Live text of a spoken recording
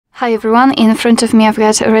Hi everyone, in front of me I've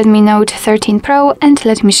got Redmi Note 13 Pro and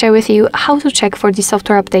let me share with you how to check for the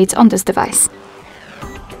software updates on this device.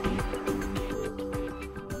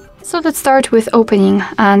 So let's start with opening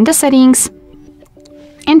the settings.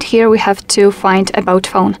 And here we have to find About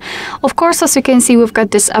Phone. Of course, as you can see, we've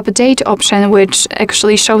got this update option, which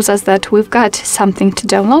actually shows us that we've got something to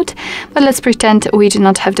download. But let's pretend we do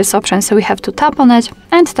not have this option, so we have to tap on it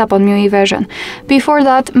and tap on MIUI version. Before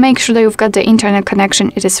that, make sure that you've got the internet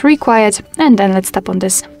connection, it is required, and then let's tap on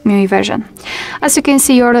this MIUI version. As you can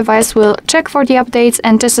see, your device will check for the updates,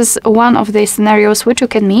 and this is one of the scenarios which you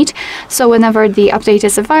can meet. So whenever the update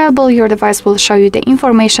is available, your device will show you the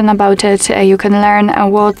information about it. You can learn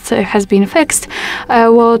what has been fixed,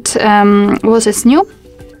 what is new,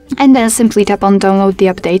 and then simply tap on download the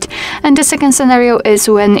update. And the second scenario is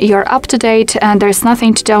when you're up to date and there's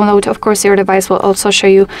nothing to download. Of course, your device will also show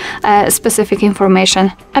you specific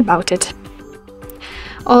information about it.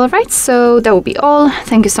 Alright, so that will be all.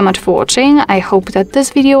 Thank you so much for watching. I hope that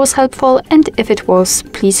this video was helpful, and if it was,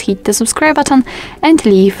 please hit the subscribe button and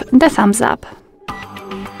leave the thumbs up.